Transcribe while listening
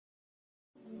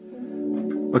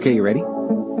Okay, you ready?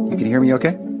 You can hear me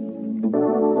okay?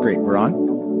 Great, we're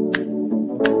on?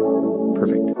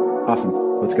 Perfect.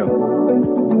 Awesome. Let's go.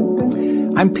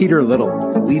 I'm Peter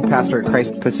Little, lead pastor at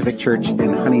Christ Pacific Church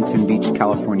in Huntington Beach,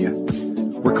 California.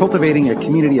 We're cultivating a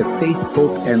community of faith,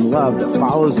 hope, and love that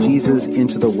follows Jesus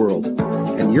into the world.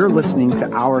 And you're listening to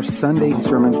our Sunday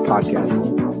Sermons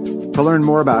podcast. To learn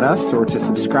more about us or to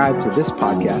subscribe to this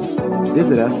podcast,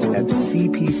 visit us at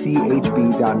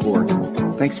cpchb.org.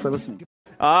 Thanks for listening.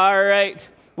 All right.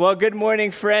 Well, good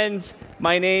morning, friends.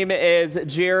 My name is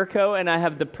Jericho, and I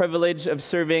have the privilege of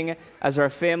serving as our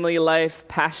family life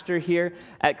pastor here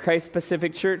at Christ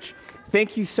Pacific Church.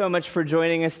 Thank you so much for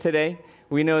joining us today.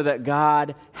 We know that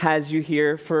God has you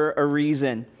here for a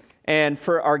reason. And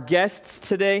for our guests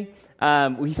today,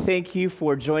 we thank you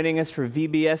for joining us for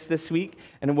VBS this week,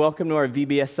 and welcome to our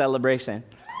VBS celebration.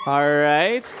 All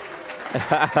right.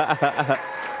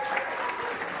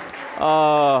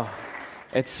 Oh,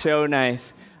 it's so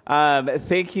nice.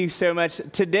 Thank you so much.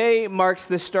 Today marks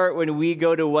the start when we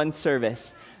go to one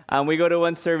service. We go to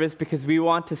one service because we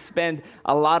want to spend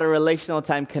a lot of relational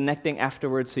time connecting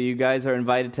afterwards, so you guys are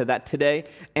invited to that today,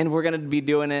 and we're going to be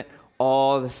doing it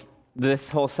all this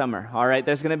whole summer, all right?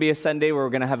 There's going to be a Sunday where we're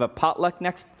going to have a potluck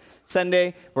next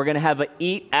Sunday. We're going to have an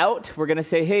eat out. We're going to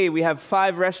say, hey, we have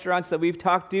 5 restaurants that we've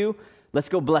talked to. Let's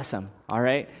go bless them, all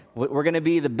right? We're going to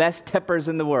be the best tippers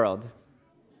in the world,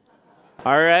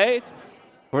 all right?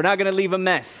 We're not going to leave a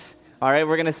mess, all right?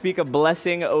 We're going to speak a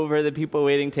blessing over the people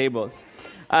waiting tables.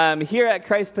 Here at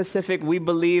Christ Pacific, we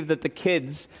believe that the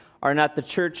kids are not the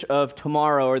church of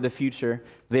tomorrow or the future.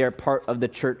 They are part of the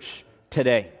church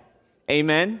today.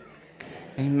 Amen?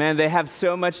 Amen. They have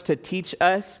so much to teach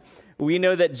us. We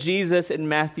know that Jesus in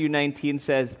Matthew 19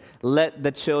 says, let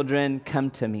the children come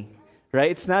to me,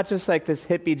 right? It's not just like this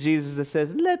hippie Jesus that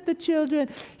says, let the children.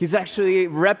 He's actually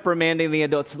reprimanding the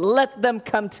adults. Let them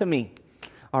come to me,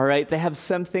 all right? They have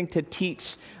something to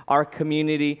teach our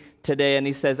community today. And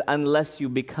he says, unless you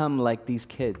become like these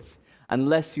kids,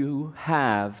 unless you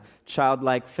have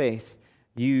childlike faith,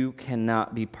 you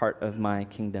cannot be part of my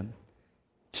kingdom.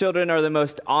 Children are the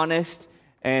most honest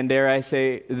and, dare I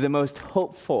say, the most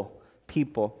hopeful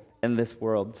people in this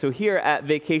world. So here at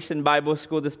Vacation Bible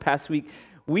School this past week,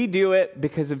 we do it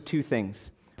because of 2 things.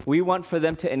 We want for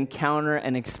them to encounter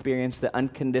and experience the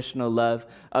unconditional love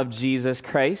of Jesus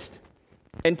Christ.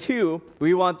 And 2,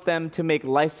 we want them to make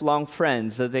lifelong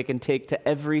friends that they can take to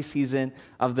every season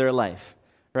of their life,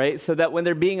 right? So that when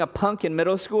they're being a punk in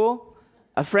middle school,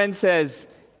 a friend says,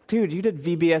 dude, you did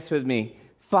VBS with me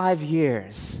 5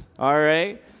 years, all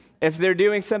right? If they're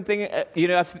doing something,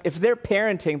 if they're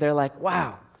parenting, they're like,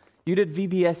 wow, you did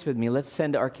VBS with me. Let's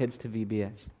send our kids to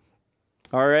VBS,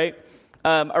 all right?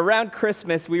 Around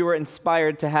Christmas, we were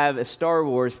inspired to have a Star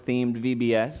Wars-themed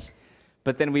VBS,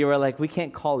 but then we were like, we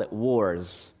can't call it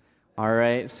Wars, all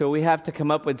right? So we have to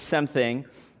come up with something,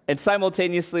 and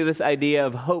simultaneously, this idea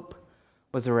of hope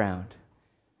was around.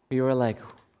 We were like,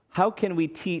 how can we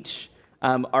teach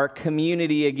our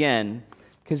community again?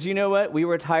 Because you know what? We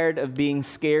were tired of being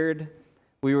scared.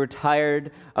 We were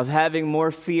tired of having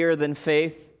more fear than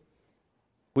faith.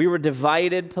 We were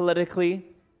divided politically.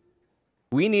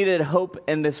 We needed hope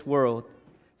in this world.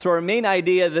 So our main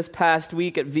idea this past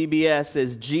week at VBS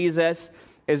is Jesus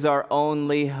is our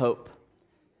only hope.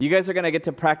 You guys are going to get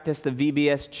to practice the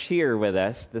VBS cheer with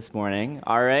us this morning,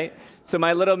 all right? So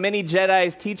my little mini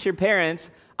Jedis, teach your parents.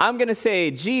 I'm going to say,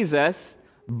 Jesus,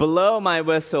 blow my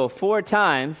whistle 4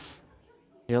 times.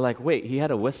 You're like, wait, he had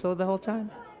a whistle the whole time?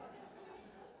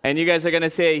 And you guys are going to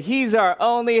say, he's our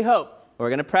only hope. We're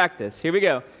going to practice. Here we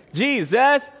go.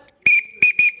 Jesus,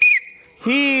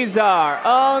 he's our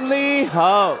only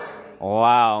hope.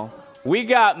 Wow.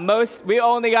 We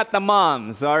only got the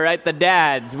moms, all right, the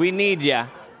dads. We need ya.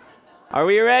 Are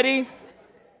we ready?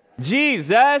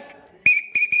 Jesus,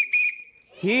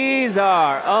 he's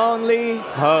our only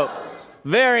hope.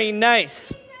 Very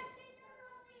nice.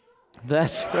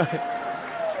 That's right.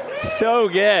 So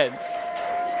good.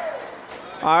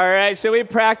 All right, should we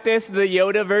practice the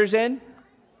Yoda version?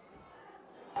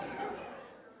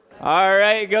 All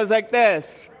right, it goes like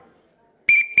this.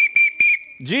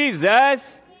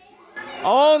 Jesus,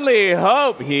 only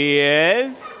hope he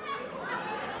is.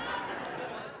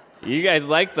 You guys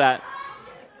like that?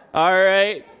 All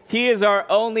right, he is our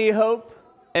only hope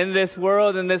in this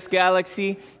world, in this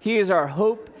galaxy. He is our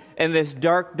hope in this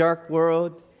dark, dark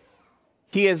world.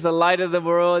 He is the light of the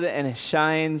world and it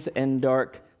shines in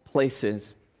dark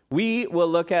places. We will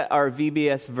look at our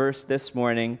VBS verse this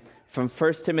morning from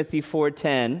 1 Timothy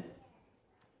 4:10,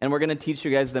 and we're going to teach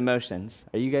you guys the motions.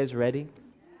 Are you guys ready?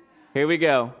 Here we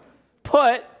go.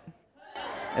 Put,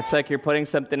 it's like you're putting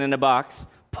something in a box.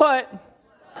 put,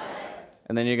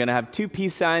 and then you're going to have two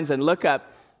peace signs and look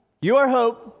up. Your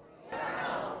hope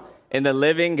in the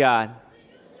living God.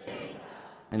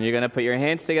 And you're going to put your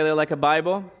hands together like a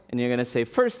Bible, and you're going to say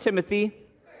 1 Timothy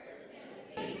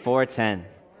 4:10.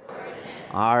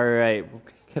 All right.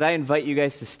 Could I invite you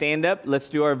guys to stand up? Let's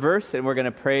do our verse, and we're going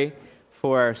to pray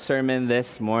for our sermon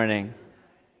this morning.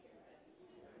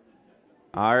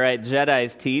 All right,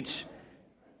 Jedis, teach.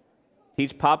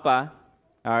 Teach Papa.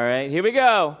 All right, here we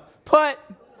go. Put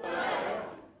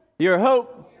your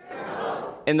hope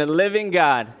in the living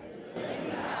God.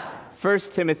 1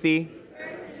 Timothy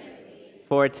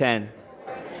 4:10.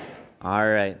 All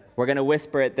right, we're going to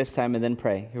whisper it this time and then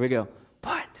pray. Here we go.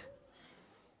 Put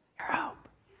your hope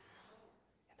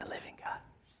in the living God.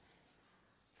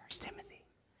 1 Timothy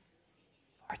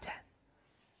 4:10.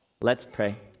 Let's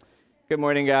pray. Good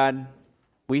morning, God.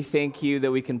 We thank you that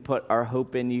we can put our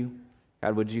hope in you.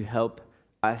 God, would you help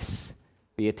us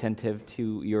be attentive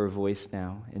to your voice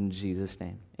now, in Jesus'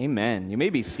 name. Amen. You may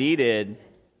be seated.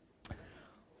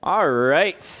 All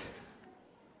right.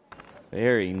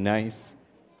 Very nice.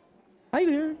 Hi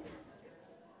there.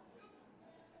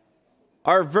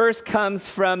 Our verse comes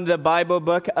from the Bible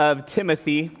book of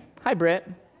Timothy. Hi, Brett.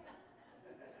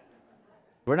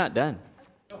 We're not done.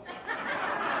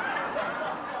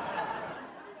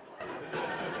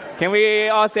 Can we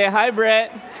all say hi,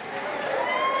 Brett?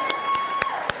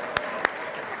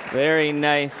 Very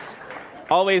nice.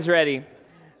 Always ready.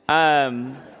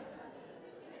 The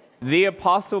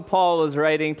Apostle Paul was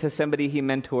writing to somebody he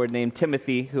mentored named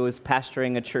Timothy, who was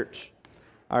pastoring a church.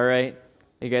 All right.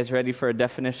 You guys ready for a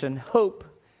definition? Hope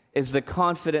is the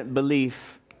confident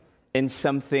belief in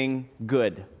something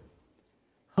good.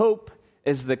 Hope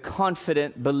is the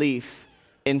confident belief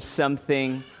in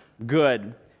something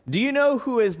good. Do you know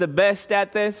who is the best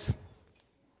at this?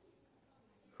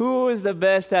 Who is the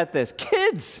best at this?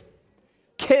 Kids.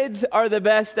 Kids are the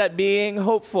best at being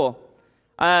hopeful.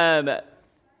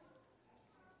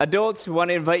 Adults, want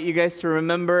to invite you guys to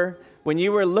remember when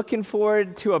you were looking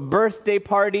forward to a birthday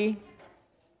party,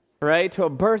 right, to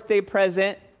a birthday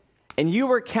present, and you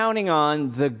were counting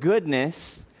on the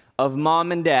goodness of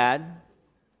mom and dad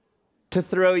to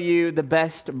throw you the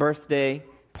best birthday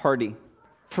party,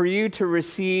 for you to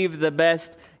receive the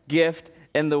best gift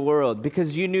in the world,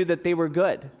 because you knew that they were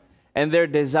good and their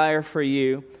desire for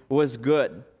you was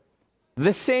good.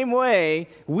 The same way,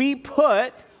 we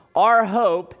put our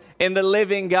hope in the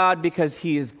living God because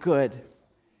he is good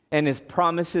and his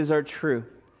promises are true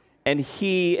and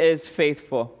he is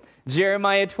faithful.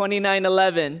 Jeremiah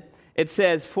 29:11, it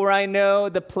says, "For I know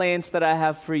the plans that I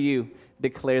have for you,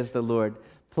 declares the Lord,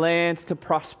 plans to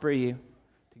prosper you,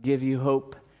 to give you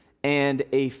hope and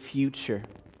a future."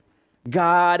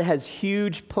 God has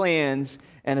huge plans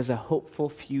and has a hopeful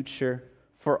future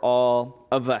for all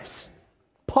of us.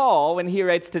 Paul, when he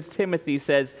writes to Timothy,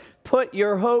 says, put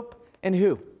your hope in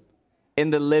who? In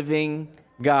the living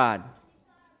God.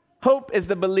 Hope is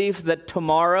the belief that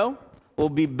tomorrow will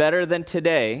be better than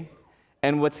today,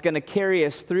 and what's going to carry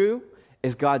us through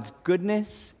is God's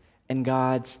goodness and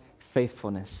God's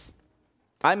faithfulness.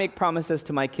 I make promises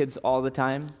to my kids all the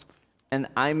time. And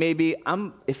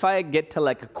if I get to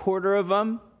like a quarter of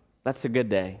them, that's a good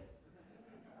day.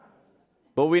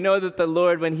 But we know that the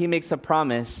Lord, when he makes a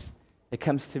promise, it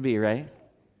comes to be, right?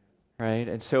 Right?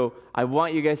 And so I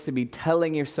want you guys to be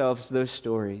telling yourselves those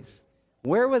stories.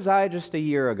 Where was I just a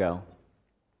year ago?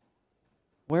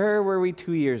 Where were we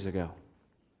 2 years ago?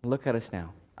 Look at us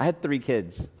now. I had 3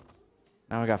 kids.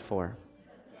 Now I got 4.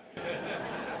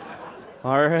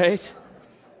 All right?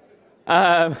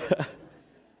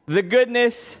 The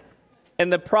goodness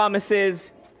and the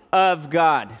promises of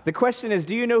God. The question is,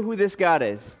 do you know who this God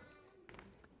is?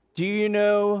 Do you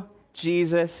know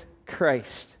Jesus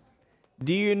Christ?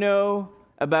 Do you know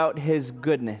about his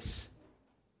goodness?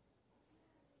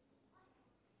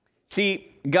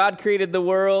 See, God created the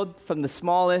world from the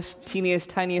smallest, teeniest,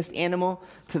 tiniest animal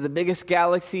to the biggest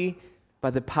galaxy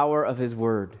by the power of his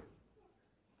word.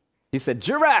 He said,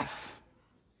 giraffe,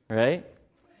 right?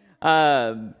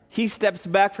 He steps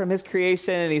back from his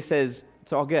creation and he says,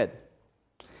 it's all good.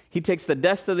 He takes the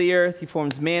dust of the earth, he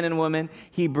forms man and woman,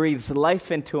 he breathes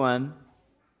life into them,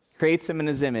 creates them in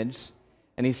his image,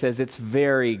 and he says, it's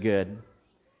very good.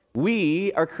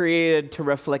 We are created to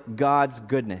reflect God's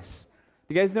goodness.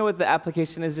 Do you guys know what the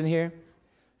application is in here?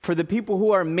 For the people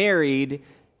who are married,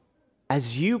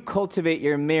 as you cultivate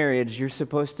your marriage, you're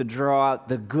supposed to draw out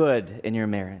the good in your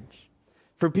marriage.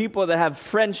 For people that have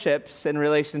friendships and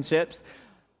relationships,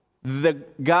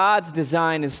 God's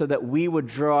design is so that we would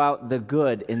draw out the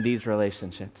good in these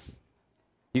relationships.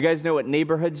 You guys know what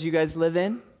neighborhoods you guys live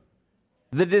in?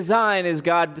 The design is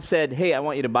God said, hey, I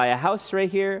want you to buy a house right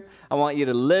here. I want you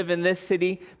to live in this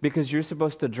city because you're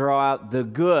supposed to draw out the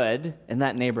good in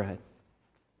that neighborhood.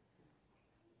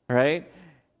 Right?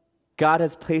 God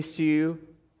has placed you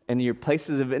in your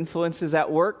places of influences at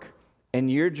work,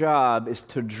 and your job is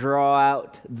to draw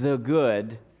out the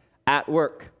good at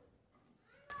work.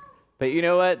 But you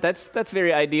know what? That's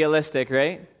very idealistic,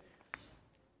 right?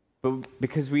 But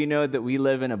because we know that we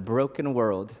live in a broken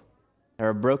world, there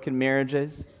are broken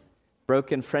marriages,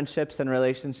 broken friendships and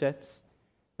relationships.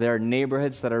 There are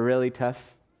neighborhoods that are really tough.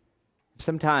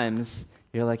 Sometimes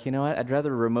you're like, you know what? I'd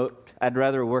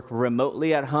rather work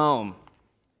remotely at home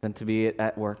than to be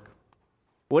at work.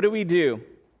 What do?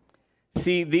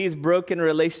 See, these broken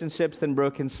relationships and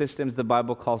broken systems the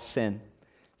Bible calls sin.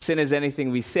 Sin is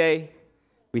anything we say,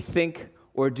 we think,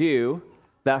 or do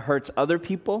that hurts other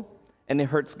people, and it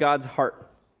hurts God's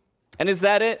heart. And is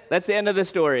that it? That's the end of the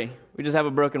story. We just have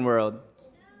a broken world.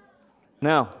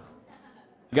 No.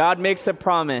 God makes a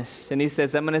promise, and he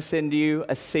says, I'm going to send you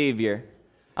a Savior.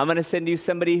 I'm going to send you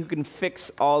somebody who can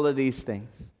fix all of these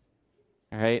things.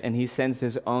 All right? And he sends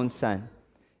his own son,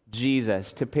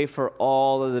 Jesus, to pay for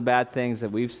all of the bad things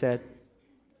that we've said,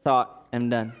 thought,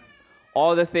 and done.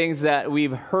 All the things that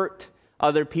we've hurt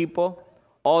other people,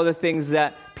 all the things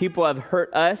that people have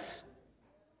hurt us.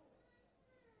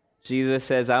 Jesus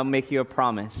says, I'll make you a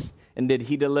promise. And did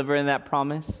he deliver in that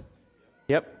promise?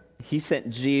 Yep. He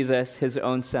sent Jesus, his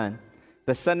own son,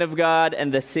 the Son of God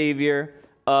and the Savior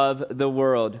of the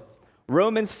world.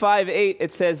 Romans 5:8,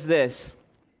 it says this,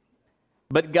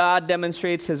 but God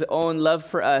demonstrates his own love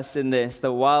for us in this,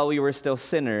 that while we were still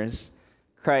sinners,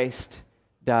 Christ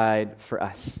died for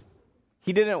us.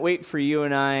 He didn't wait for you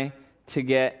and I to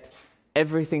get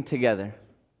everything together.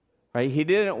 Right? He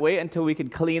didn't wait until we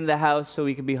could clean the house so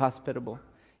we could be hospitable.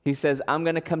 He says, I'm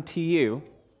going to come to you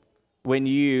when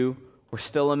you were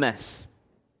still a mess.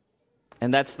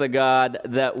 And that's the God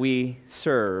that we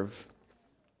serve.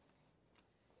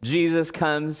 Jesus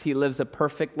comes, he lives a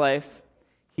perfect life.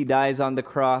 He dies on the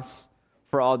cross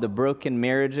for all the broken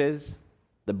marriages,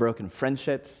 the broken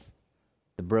friendships,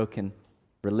 the broken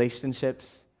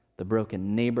relationships, the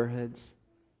broken neighborhoods,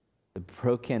 the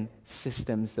broken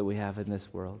systems that we have in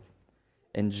this world.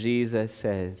 And Jesus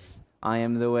says, I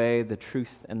am the way, the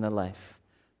truth, and the life.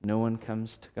 No one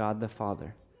comes to God the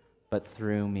Father but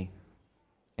through me.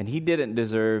 And he didn't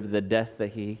deserve the death that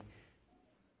he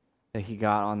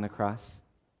got on the cross.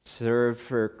 Served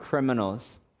for criminals.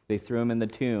 They threw him in the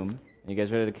tomb. You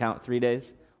guys ready to count 3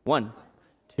 days? 1,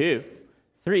 2,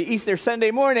 3. Easter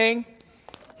Sunday morning,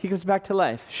 he goes back to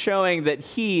life, showing that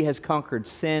he has conquered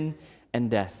sin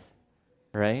and death.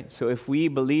 Right? So if we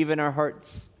believe in our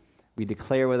hearts, we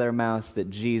declare with our mouths that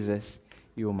Jesus,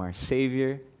 you are my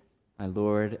Savior, my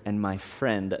Lord, and my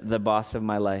friend, the boss of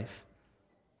my life.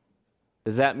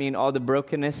 Does that mean all the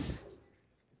brokenness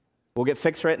will get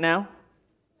fixed right now?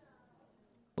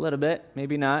 A little bit,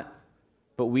 maybe not.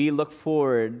 But we look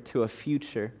forward to a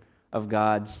future of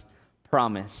God's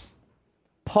promise.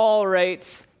 Paul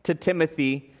writes to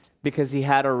Timothy because he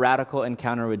had a radical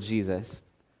encounter with Jesus.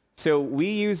 So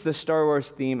we use the Star Wars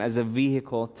theme as a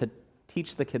vehicle to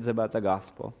teach the kids about the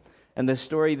gospel. And the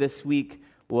story this week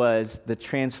was the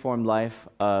transformed life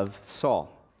of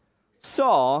Saul.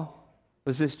 Saul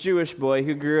was this Jewish boy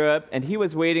who grew up, and he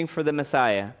was waiting for the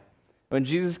Messiah. When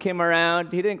Jesus came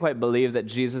around, he didn't quite believe that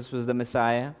Jesus was the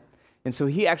Messiah. And so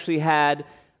he actually had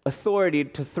authority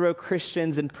to throw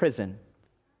Christians in prison,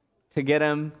 to get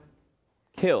them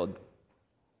killed.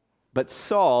 But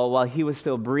Saul, while he was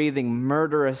still breathing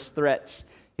murderous threats,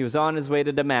 he was on his way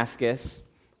to Damascus.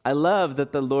 I love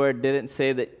that the Lord didn't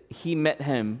say that he met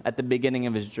him at the beginning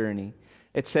of his journey.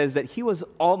 It says that he was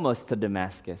almost to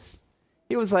Damascus.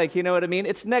 He was like, you know what I mean?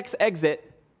 It's next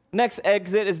exit. Next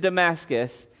exit is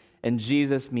Damascus. And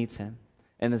Jesus meets him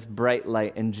in this bright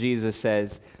light. And Jesus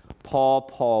says, Paul,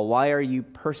 Paul, why are you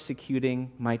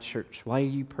persecuting my church? Why are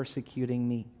you persecuting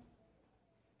me?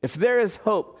 If there is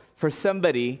hope for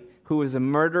somebody who is a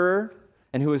murderer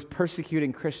and who is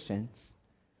persecuting Christians,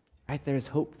 right, there's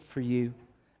hope for you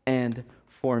and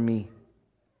for me.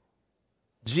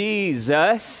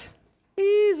 Jesus,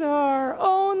 he's our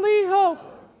only hope.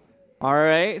 All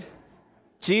right?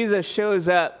 Jesus shows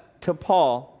up to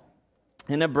Paul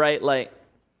in a bright light,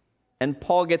 and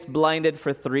Paul gets blinded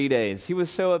for 3 days. He was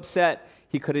so upset,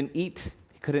 he couldn't eat,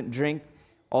 he couldn't drink.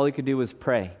 All he could do was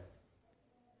pray.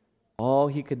 All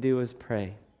he could do was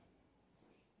pray.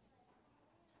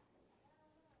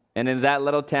 And in that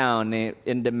little town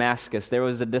in Damascus, there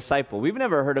was a disciple. We've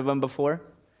never heard of him before.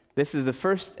 This is the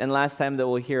first and last time that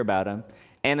we'll hear about him.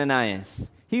 Ananias.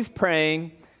 He's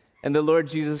praying, And the Lord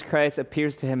Jesus Christ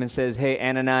appears to him and says, hey,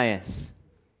 Ananias,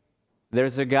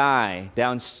 there's a guy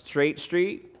down Straight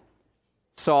Street,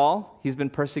 Saul. He's been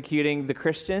persecuting the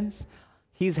Christians.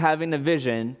 He's having a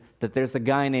vision that there's a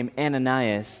guy named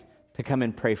Ananias to come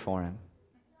and pray for him.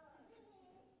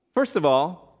 First of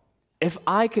all, if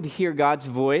I could hear God's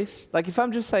voice, like if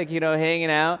I'm just like,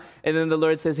 hanging out, and then the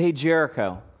Lord says, hey,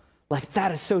 Jericho, like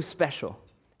that is so special.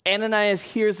 Ananias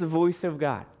hears the voice of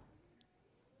God.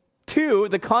 2,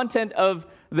 the content of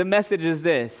the message is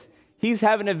this. He's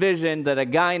having a vision that a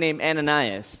guy named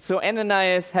Ananias. So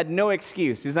Ananias had no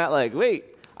excuse. He's not like, wait,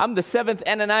 I'm the 7th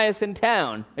Ananias in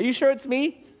town. Are you sure it's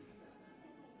me?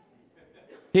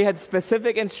 He had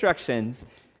specific instructions,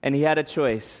 and he had a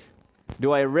choice.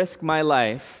 Do I risk my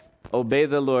life, obey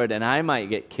the Lord, and I might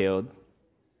get killed?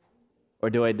 Or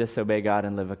do I disobey God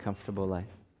and live a comfortable life?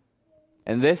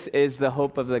 And this is the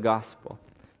hope of the gospel,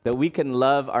 that we can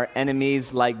love our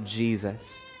enemies like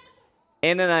Jesus.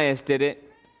 Ananias did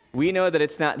it. We know that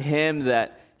it's not him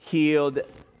that healed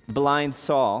blind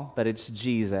Saul, but it's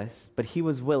Jesus. But he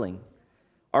was willing.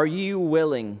 Are you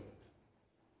willing?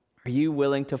 Are you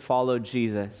willing to follow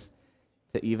Jesus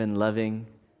to even loving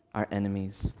our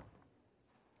enemies?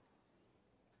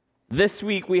 This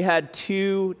week we had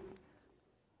 2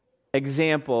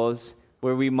 examples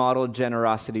where we modeled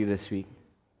generosity this week.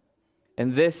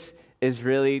 And this is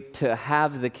really to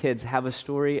have the kids have a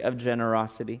story of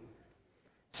generosity.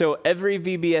 So every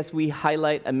VBS, we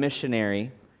highlight a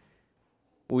missionary.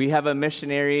 We have a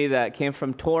missionary that came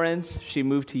from Torrance. She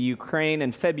moved to Ukraine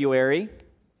in February.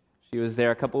 She was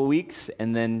there a couple of weeks,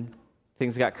 and then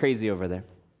things got crazy over there.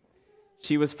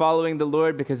 She was following the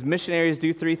Lord because missionaries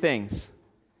do 3 things.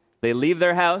 They leave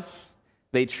their house,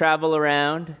 they travel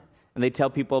around, and they tell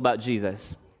people about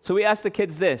Jesus. So we asked the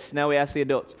kids this. Now we ask the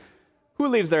adults. Who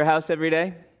leaves their house every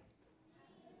day?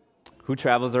 Who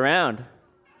travels around?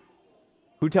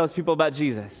 Who tells people about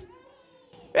Jesus?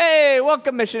 Hey,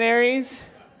 welcome, missionaries.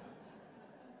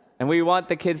 And we want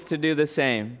the kids to do the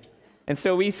same. And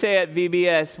so we say at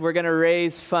VBS, we're going to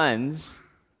raise funds.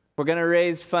 We're going to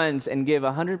raise funds and give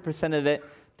 100% of it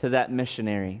to that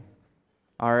missionary.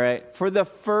 All right. For the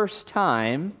first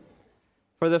time,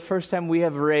 we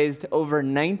have raised over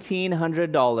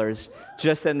 $1,900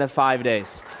 just in the 5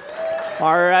 days.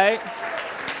 All right.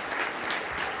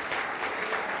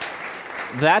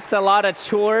 That's a lot of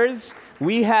chores.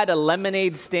 We had a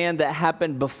lemonade stand that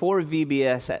happened before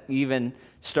VBS even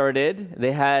started.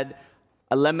 They had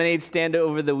a lemonade stand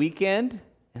over the weekend,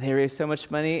 and they raised so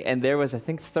much money. And there was, I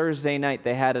think, Thursday night,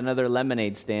 they had another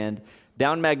lemonade stand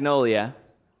down Magnolia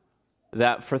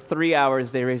that for 3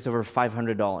 hours, they raised over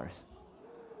 $500.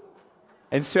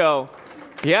 And so,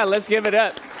 yeah, let's give it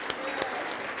up.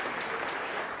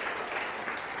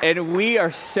 And we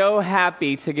are so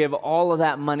happy to give all of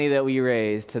that money that we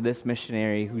raised to this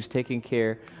missionary who's taking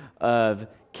care of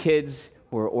kids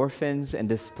who are orphans and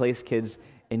displaced kids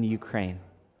in Ukraine,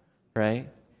 right?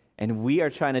 And we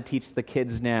are trying to teach the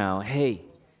kids now, hey,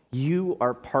 you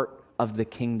are part of the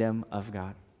kingdom of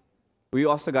God. We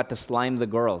also got to slime the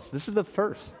girls. This is the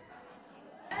first.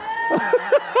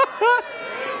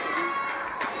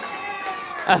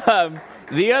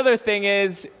 The other thing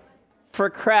is, for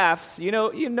crafts, you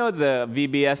know the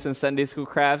VBS and Sunday school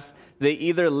crafts, they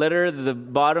either litter the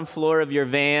bottom floor of your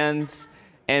vans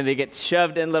and they get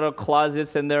shoved in little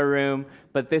closets in their room.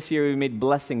 But this year we made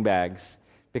blessing bags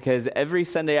because every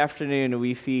Sunday afternoon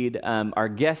we feed our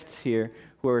guests here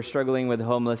who are struggling with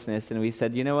homelessness. And we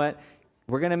said, you know what?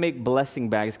 We're going to make blessing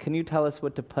bags. Can you tell us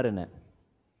what to put in it?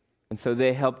 And so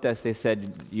they helped us. They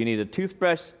said, you need a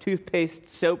toothbrush, toothpaste,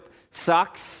 soap,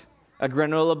 socks, a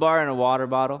granola bar, and a water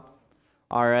bottle.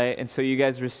 All right, and so you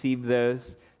guys received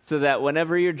those so that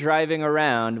whenever you're driving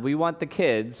around, we want the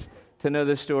kids to know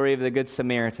the story of the Good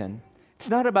Samaritan. It's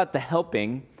not about the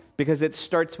helping because it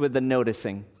starts with the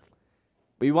noticing.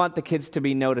 We want the kids to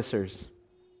be noticers,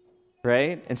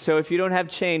 right? And so if you don't have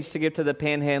change to give to the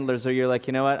panhandlers or you're like,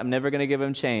 you know what, I'm never going to give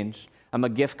them change. I'm a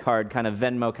gift card kind of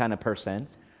Venmo kind of person.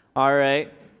 All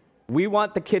right, we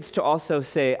want the kids to also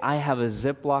say, I have a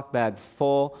Ziploc bag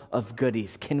full of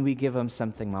goodies. Can we give them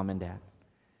something, Mom and Dad?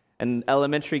 And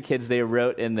elementary kids, they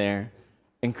wrote in there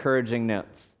encouraging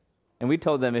notes. And we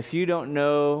told them, if you don't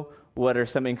know what are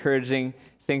some encouraging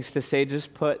things to say,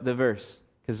 just put the verse.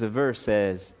 Because the verse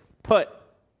says, put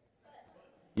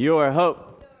your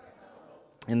hope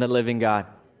in the living God.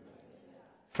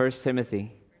 1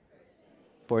 Timothy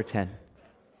 4:10.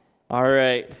 All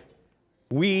right.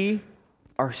 We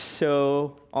are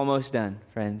so almost done,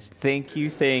 friends. Thank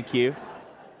you, thank you.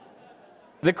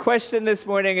 The question this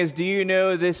morning is, do you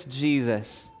know this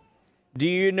Jesus? Do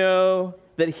you know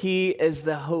that he is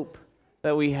the hope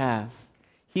that we have.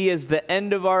 He is the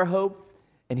end of our hope,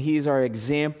 and He's our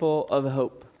example of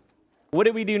hope. What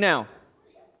do we do now?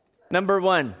 Number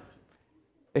one,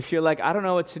 if you're like, I don't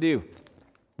know what to do,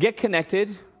 get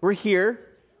connected. We're here.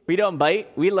 We don't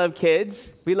bite. We love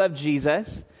kids. We love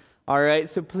Jesus. All right,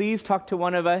 so please talk to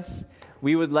one of us.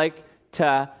 We would like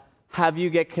to have you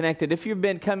get connected. If you've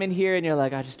been coming here and you're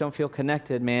like, I just don't feel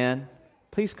connected, man,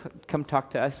 please come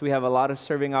talk to us. We have a lot of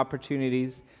serving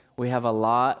opportunities. We have a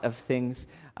lot of things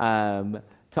to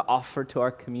offer to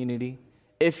our community.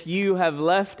 If you have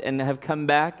left and have come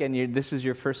back and this is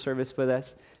your first service with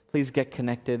us, please get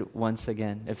connected once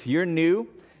again. If you're new,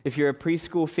 if you're a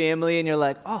preschool family and you're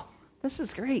like, oh, this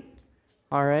is great.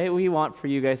 All right, we want for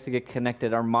you guys to get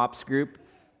connected. Our MOPS group,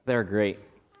 they're great.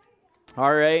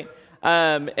 All right,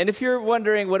 and if you're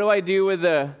wondering, what do I do with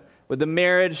the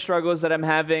marriage struggles that I'm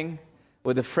having,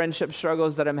 with the friendship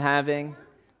struggles that I'm having,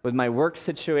 with my work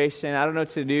situation, I don't know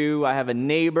what to do. I have a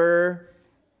neighbor.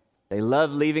 They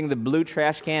love leaving the blue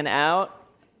trash can out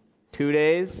 2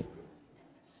 days,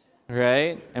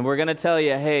 right? And we're going to tell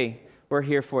you, hey, we're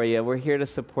here for you. We're here to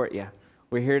support you.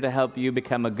 We're here to help you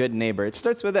become a good neighbor. It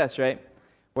starts with us, right?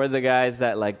 We're the guys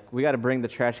that, we got to bring the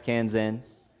trash cans in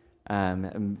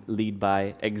and lead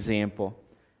by example.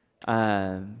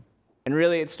 And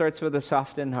really, it starts with a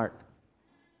softened heart.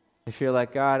 If you're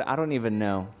like, God, I don't even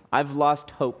know. I've lost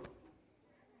hope.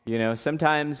 You know,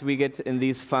 sometimes we get in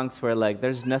these funks where,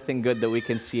 there's nothing good that we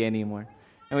can see anymore.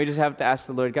 And we just have to ask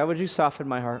the Lord, God, would you soften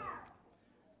my heart?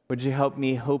 Would you help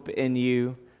me hope in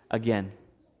you again?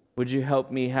 Would you help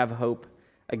me have hope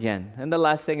again? And the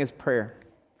last thing is prayer.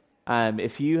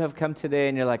 If you have come today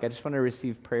and you're like, I just want to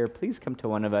receive prayer, please come to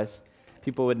one of us.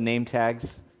 People with name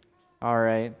tags. All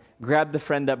right. Grab the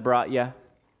friend that brought you.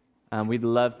 We'd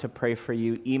love to pray for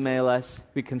you. Email us.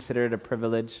 We consider it a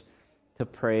privilege to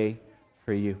pray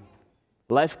for you.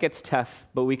 Life gets tough,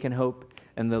 but we can hope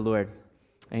in the Lord.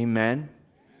 Amen.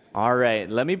 All right.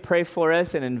 Let me pray for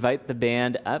us and invite the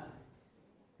band up,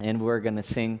 and we're going to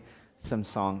sing some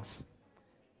songs.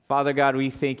 Father God, we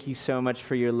thank you so much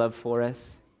for your love for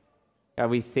us. God,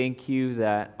 we thank you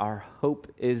that our hope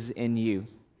is in you,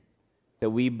 that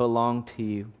we belong to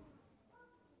you.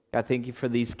 God, thank you for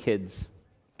these kids.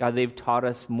 God, they've taught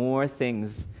us more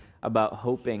things about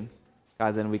hoping,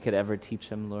 God, than we could ever teach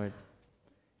them, Lord.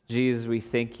 Jesus, we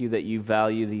thank you that you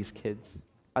value these kids,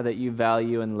 God, that you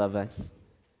value and love us.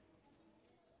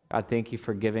 God, thank you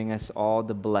for giving us all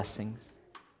the blessings.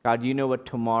 God, you know what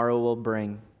tomorrow will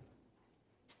bring.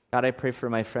 God, I pray for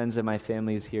my friends and my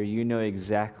families here. You know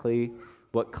exactly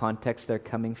what context they're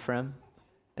coming from.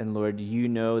 And Lord, you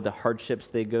know the hardships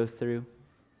they go through.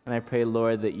 And I pray,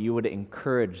 Lord, that you would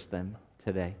encourage them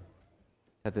today.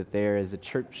 That there is a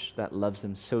church that loves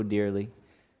them so dearly.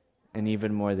 And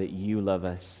even more, that you love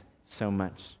us so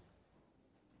much.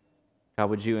 God,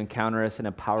 would you encounter us in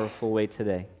a powerful way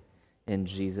today? In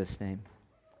Jesus' name,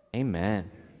 amen.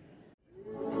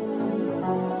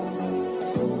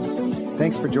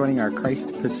 Thanks for joining our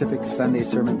Christ Pacific Sunday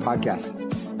Sermon Podcast.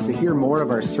 To hear more of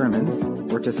our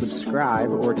sermons, or to subscribe,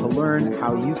 or to learn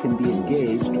how you can be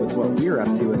engaged with what we're up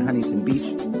to in Huntington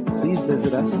Beach, please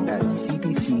visit us at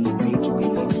cpchb.org.